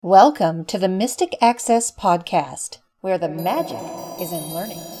Welcome to the Mystic Access Podcast, where the magic is in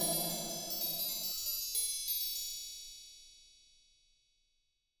learning.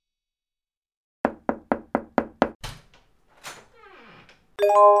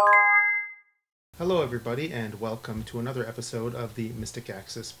 Hello, everybody, and welcome to another episode of the Mystic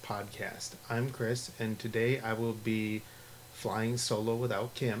Access Podcast. I'm Chris, and today I will be flying solo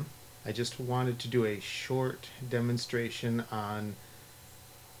without Kim. I just wanted to do a short demonstration on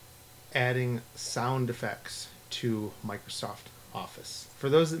adding sound effects to Microsoft Office. For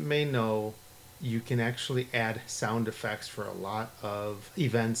those that may know, you can actually add sound effects for a lot of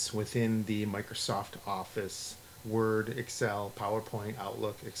events within the Microsoft Office, Word, Excel, PowerPoint,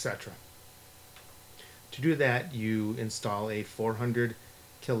 Outlook, etc. To do that, you install a 400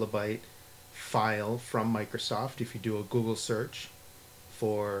 kilobyte file from Microsoft. If you do a Google search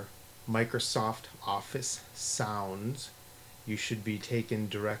for Microsoft Office Sounds, you should be taken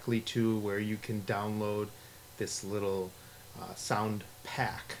directly to where you can download this little sound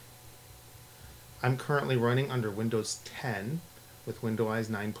pack. I'm currently running under Windows 10 with Windows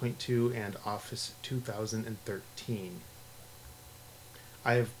 9.2 and Office 2013.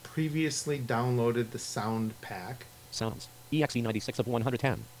 I have previously downloaded the sound pack. Sounds. exe96 of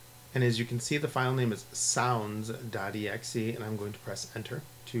 110. And as you can see, the file name is sounds.exe, and I'm going to press enter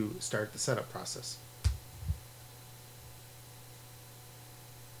to start the setup process.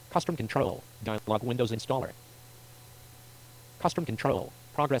 Custom Control. Dialog Windows Installer. Custom Control.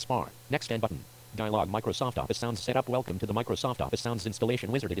 Progress bar. Next and button. Dialog Microsoft Office Sounds Setup. Welcome to the Microsoft Office Sounds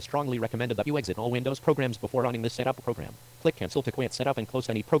Installation Wizard. It is strongly recommended that you exit all Windows programs before running this setup program. Click Cancel to quit setup and close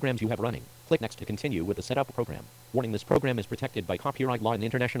any programs you have running. Click Next to continue with the setup program. Warning: this program is protected by copyright law and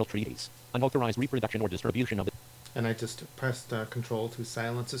international treaties. Unauthorized reproduction or distribution of it. And I just pressed Control to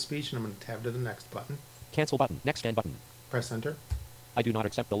silence the speech, and I'm going to tab to the next button. Cancel button. Next and button. Press enter. I do not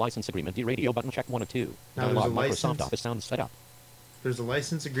accept the license agreement. The radio button. Check 1 of 2. Now there's Dialog a Microsoft license. Office Sounds Setup. There's a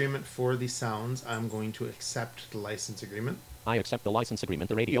license agreement for the sounds. I'm going to accept the license agreement. I accept the license agreement.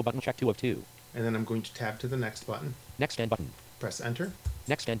 The radio button. Check 2 of 2. And then I'm going to tab to the next button. Next and button. Press enter.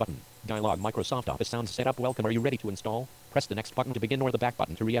 Next and button. Dialog Microsoft Office Sounds Setup. Welcome. Are you ready to install? Press the next button to begin or the back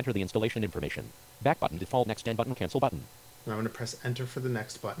button to re-enter the installation information. Back button. Default. Next and button. Cancel button. And I'm going to press enter for the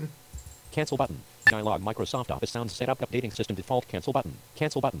next button. Cancel button. Dialog Microsoft Office Sounds Setup. Updating system default. Cancel button.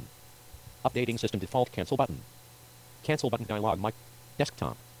 Cancel button. Updating system default. Cancel button. Cancel button. Dialog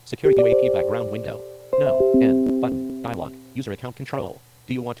Desktop. Security UAP background window. No. N. Button. Dialog. User account control.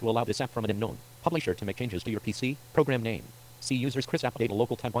 Do you want to allow this app from an unknown publisher to make changes to your PC? Program name. See users Chris app data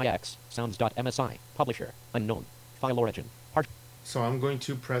local tab YX. Sounds.msi. Publisher. Unknown. File origin. Hard. So I'm going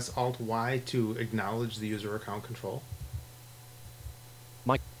to press Alt Y to acknowledge the user account control.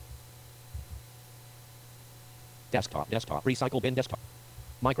 Desktop. Recycle bin desktop.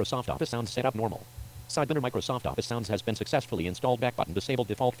 Microsoft Office Sounds Setup normal. Sidebanner Microsoft Office Sounds has been successfully installed. Back button disabled.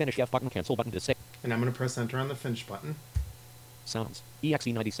 Default finish F button. Cancel button disable. And I'm going to press enter on the finish button. Sounds.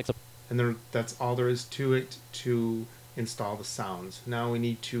 exe96 of. And that's all there is to it to install the sounds. Now we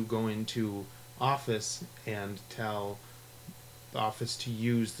need to go into Office and tell Office to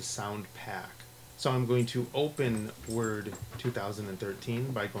use the sound pack. So I'm going to open Word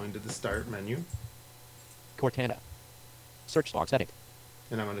 2013 by going to the Start menu. Cortana. Search box edit.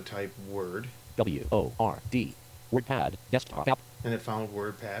 And I'm going to type Word. W-O-R-D. WordPad. Desktop app. And it found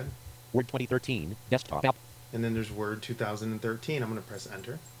WordPad. Word 2013. Desktop app. And then there's Word 2013. I'm going to press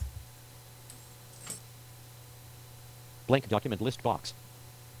enter. Blank document list box.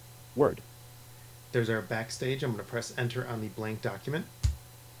 Word. There's our backstage. I'm going to press enter on the blank document.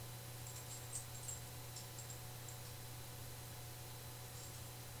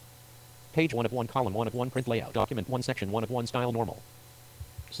 Page 1 of 1, column 1 of 1, print layout, document 1, section 1 of 1, style normal.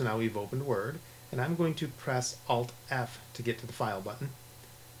 So now we've opened Word, and I'm going to press Alt F to get to the File button,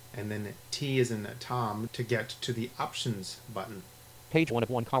 and then T is in Tom to get to the Options button. Page 1 of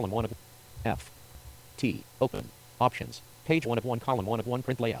 1, column 1 of F. T. Open. Options. Page 1 of 1, column 1 of 1,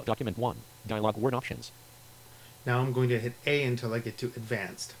 print layout, document 1. Dialog Word options. Now I'm going to hit A until I get to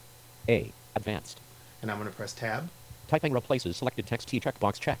Advanced. A. Advanced. And I'm going to press Tab. Typing replaces selected text T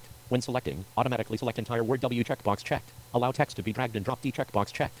checkbox checked. When selecting, automatically select entire word W checkbox checked. Allow text to be dragged and dropped D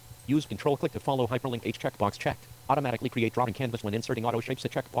checkbox checked. Use control click to follow hyperlink H checkbox checked. Automatically create drawing canvas when inserting auto shapes A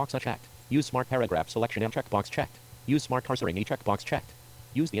checkbox checked. Use smart paragraph selection M checkbox checked. Use smart cursoring E checkbox checked.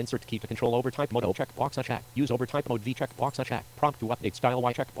 Use the insert key to control overtype mode O checkbox checked. Use overtype mode V checkbox checked. Prompt to update style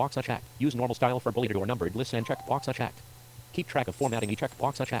Y checkbox checked. Use normal style for bulleted or numbered lists N checkbox checked. Keep track of formatting E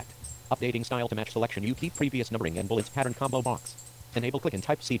checkbox checked. Updating style to match selection U. Keep previous numbering and bullets pattern combo box. Enable click and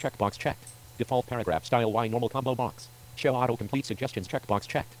type C checkbox checked. Default paragraph style Y normal combo box. Show autocomplete suggestions checkbox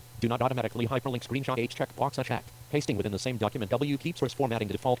checked. Do not automatically hyperlink screenshot H checkbox unchecked. Pasting within the same document W. Keep source formatting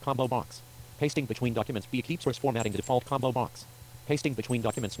to default combo box. Pasting between documents B. Keep source formatting to default combo box. Pasting between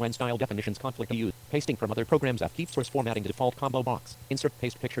documents when style definitions conflict use. Pasting from other programs F. Keep source formatting to default combo box. Insert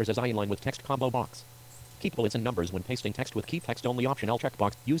paste pictures as I inline with text combo box. Keep bullets and numbers when pasting text with keep text only option L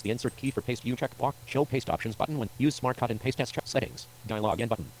checkbox. Use the insert key for paste U checkbox. Show paste options button when use smart cut and paste S check settings. Dialog N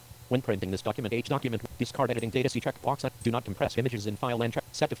button. When printing this document H document, discard editing data C checkbox. Do not compress images in file N check.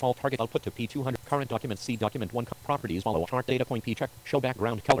 Set default target output to P200. Current document C document 1 properties follow chart data point P check. Show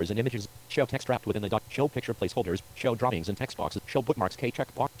background colors and images. Show text wrapped within the doc. Show picture placeholders. Show drawings and text boxes. Show bookmarks K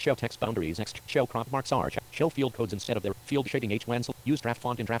checkbox. Show text boundaries X. Show crop marks R check. Show field codes instead of their field shading H when use draft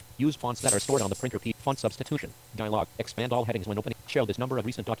font in draft. Use fonts that are stored on the printer P. Font substitution. Dialog. Expand all headings when opening. Show this number of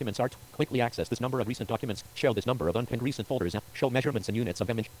recent documents art. Quickly access this number of recent documents. Show this number of unpinned recent folders. Show measurements and units of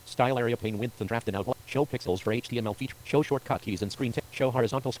image. Style area pane width and draft and outline. Show pixels for HTML feature. Show shortcut keys and screen tip. Show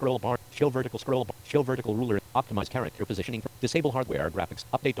horizontal scroll bar. Show vertical scroll bar. Show vertical ruler. Optimize character positioning. Disable hardware graphics.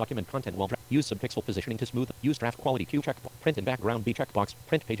 Update document content while draft. Use subpixel positioning to smooth. Use draft quality Q checkbox. Print in background B checkbox.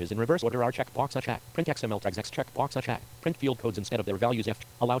 Print pages in reverse order R checkbox uncheck. Print XML tags X checkbox uncheck. Print field codes instead of their values F.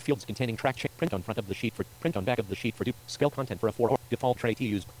 Allow fields containing track check. Print on front of the sheet for print on back of the sheet for scale content for a 4 or default tray to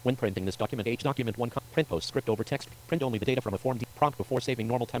use when printing this document H document 1 print postscript over text. Print only the data from a form D prompt before saving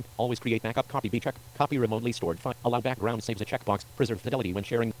normal temp. Always create backup copy B check. Copy remotely stored file. Allow background saves a checkbox. Preserve fidelity when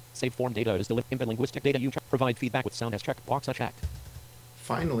sharing. Save form data as delivered. Input linguistic data U check. Provide feedback with sound as checkbox unchecked.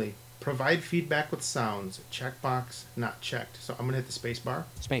 Finally, provide feedback with sounds. Checkbox not checked. So I'm going to hit the space bar.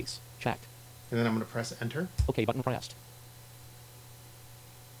 Space. Checked. And then I'm going to press enter. OK button pressed.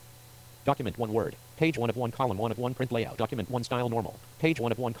 Document 1 word. Page 1 of 1 column 1 of 1 print layout. Document 1 style normal. Page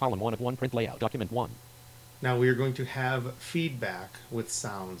 1 of 1 column 1 of 1 print layout. Document 1. Now we are going to have feedback with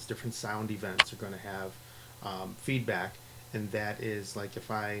sounds. Different sound events are going to have feedback. And that is like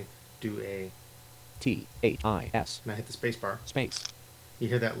if I do a T-H-I-S. and I hit the space bar. Space. You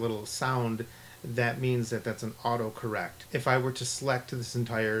hear that little sound. That means that that's an autocorrect. If I were to select this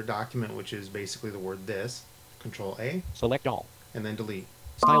entire document, which is basically the word this, Control A. Select all. And then delete.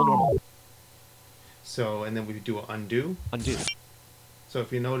 Style normal. So, and then we do an undo. Undo. So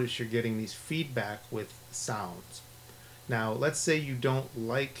if you notice, you're getting these feedback with sounds. Now, let's say you don't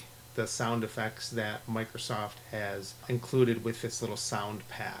like the sound effects that Microsoft has included with this little sound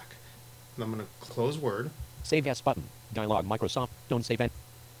pack. I'm going to close Word. Save as button. Dialog Microsoft. Don't save it.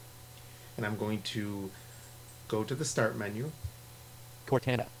 And I'm going to go to the Start menu.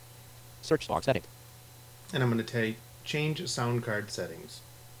 Cortana. Search box edit. And I'm going to change sound card settings.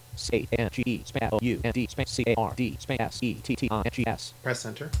 C-A-N-G-E space O-U-N-D space C-A-R-D space S-E-T-T-I-N-G-S. Press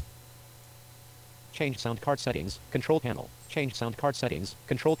enter. Change sound card settings. Control panel. Change sound card settings.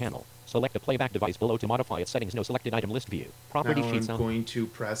 Control panel. Select a playback device below to modify its settings. No selected item list view. Property Now sheet I'm sound. going to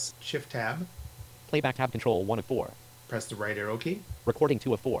press Shift Tab. Playback tab control 1 of 4. Press the right arrow key. Recording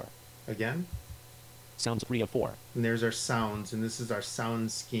 2 of 4. Again. Sounds 3 of 4. And there's our sounds, and this is our sound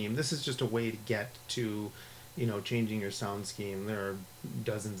scheme. This is just a way to get to, changing your sound scheme. There are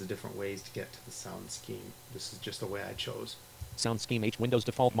dozens of different ways to get to the sound scheme. This is just the way I chose. Sound scheme H Windows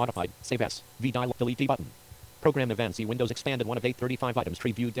default modified. Save S. V dial delete D button. Program events E Windows expanded 1 of 835 items.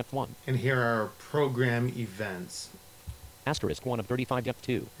 Tree view depth 1. And here are our program events. Asterisk 1 of 35 depth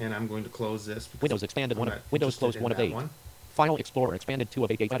 2. And I'm going to close this. Windows expanded 1 of Windows closed 1 of 8. One. File Explorer expanded 2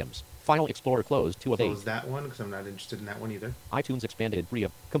 of 8 items. File Explorer closed 2 of 8. Close that one because I'm not interested in that one either. iTunes expanded 3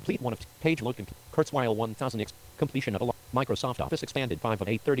 of. Complete 1 of. Page load. Kurzweil 1000 completion of a. Microsoft Office expanded 5 of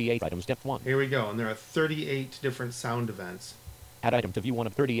 838 items. Depth 1. Here we go. And there are 38 different sound events. Add item to view 1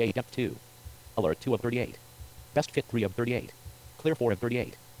 of 38. Depth 2. Alert 2 of 38. Best fit 3 of 38. Clear 4 of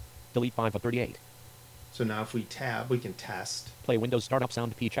 38. Delete 5 of 38. So now if we tab, we can test. Play Windows Startup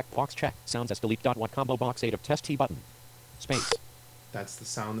Sound P checkbox check. Sounds as delete. What combo box 8 of test T button. Space. That's the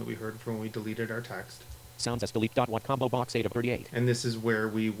sound that we heard from when we deleted our text. Sounds as delete. What combo box 8 of 38. And this is where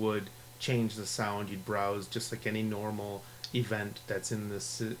we would change the sound. You'd browse just like any normal event that's in the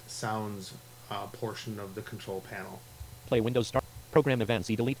sounds portion of the control panel. Play Windows Start. Program events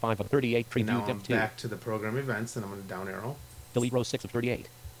E delete 5 of 38. Tree view Now I'm depth 2. back to the program events, and I'm going to down arrow. Delete row 6 of 38.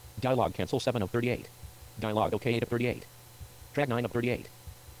 Dialog cancel 7 of 38. Dialog OK 8 of 38. Drag 9 of 38.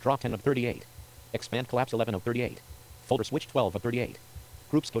 Drop 10 of 38. Expand collapse 11 of 38. Folder switch 12 of 38.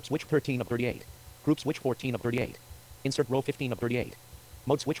 Group scope switch 13 of 38. Group switch 14 of 38. Insert row 15 of 38.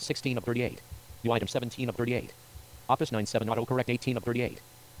 Mode switch 16 of 38. New item 17 of 38. Office 97 autocorrect 18 of 38.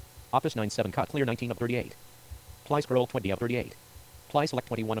 Office 97 cut clear 19 of 38. Ply scroll 20 of 38. Ply select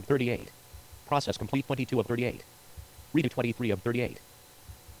 21 of 38. Process complete 22 of 38. Redo 23 of 38.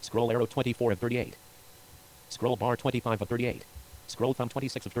 Scroll arrow 24 of 38. Scroll bar 25 of 38. Scroll thumb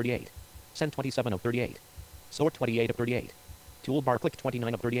 26 of 38. Send 27 of 38. Sort 28 of 38. Toolbar click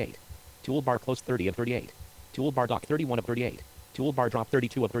 29 of 38. Toolbar close 30 of 38. Toolbar dock 31 of 38. Toolbar drop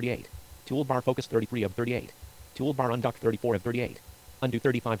 32 of 38. Toolbar focus 33 of 38. Toolbar undock 34 of 38. Undo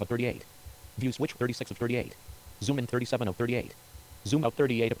 35 of 38. View switch 36 of 38. Zoom in 37 of 38. Zoom out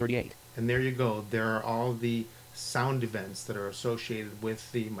 38 of 38. And there you go. There are all the sound events that are associated with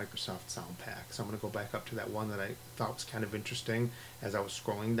the Microsoft Sound Pack. So I'm going to go back up to that one that I thought was kind of interesting as I was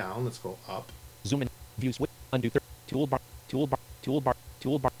scrolling down. Let's go up. Zoom in. View switch. Undo. Toolbar. Toolbar. Toolbar.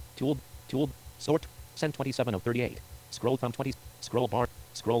 Toolbar. Tool. Sort. Send 27 of 38. Scroll thumb 20. Scroll bar.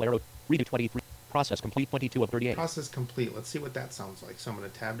 Scroll arrow. Redo 23. Process complete 22 of 38. Process complete. Let's see what that sounds like. So I'm going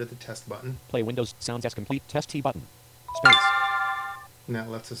to tab to the test button. Play Windows. Sounds as complete. Test T button. Space. And that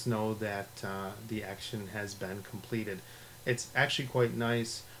lets us know that the action has been completed. It's actually quite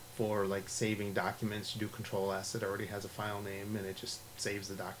nice for like saving documents. You do Control S, it already has a file name, and it just saves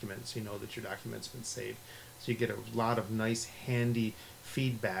the document, so you know that your document's been saved. So you get a lot of nice, handy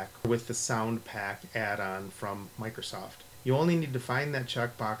feedback with the Sound Pack add-on from Microsoft. You only need to find that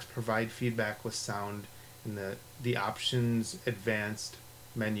checkbox, provide feedback with sound, in the Options Advanced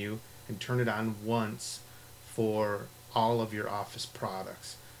menu, and turn it on once for all of your Office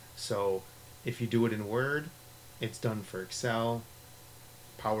products. So if you do it in Word, it's done for Excel,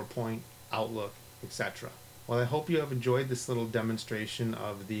 PowerPoint, Outlook, etc. Well, I hope you have enjoyed this little demonstration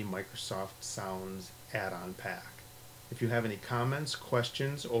of the Microsoft Sounds add-on pack. If you have any comments,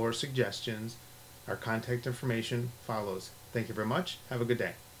 questions, or suggestions, our contact information follows. Thank you very much. Have a good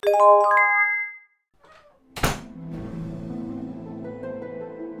day.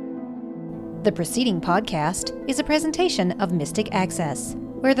 The preceding podcast is a presentation of Mystic Access,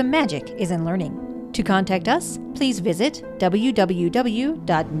 where the magic is in learning. To contact us, please visit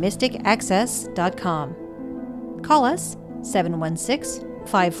www.mysticaccess.com. Call us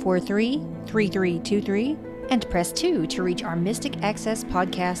 716-543-3323 and press 2 to reach our Mystic Access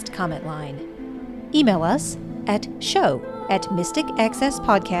podcast comment line. Email us at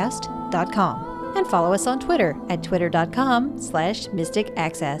show@mysticaccesspodcast.com and follow us on Twitter at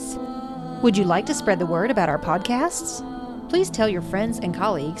twitter.com/mysticaccess. Would you like to spread the word about our podcasts? Please tell your friends and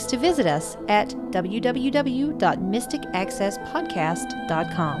colleagues to visit us at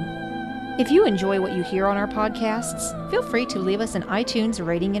www.mysticaccesspodcast.com. If you enjoy what you hear on our podcasts, feel free to leave us an iTunes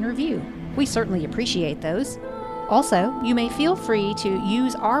rating and review. We certainly appreciate those. Also, you may feel free to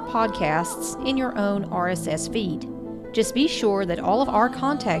use our podcasts in your own RSS feed. Just be sure that all of our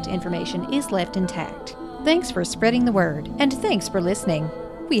contact information is left intact. Thanks for spreading the word, and thanks for listening.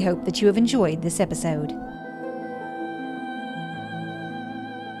 We hope that you have enjoyed this episode.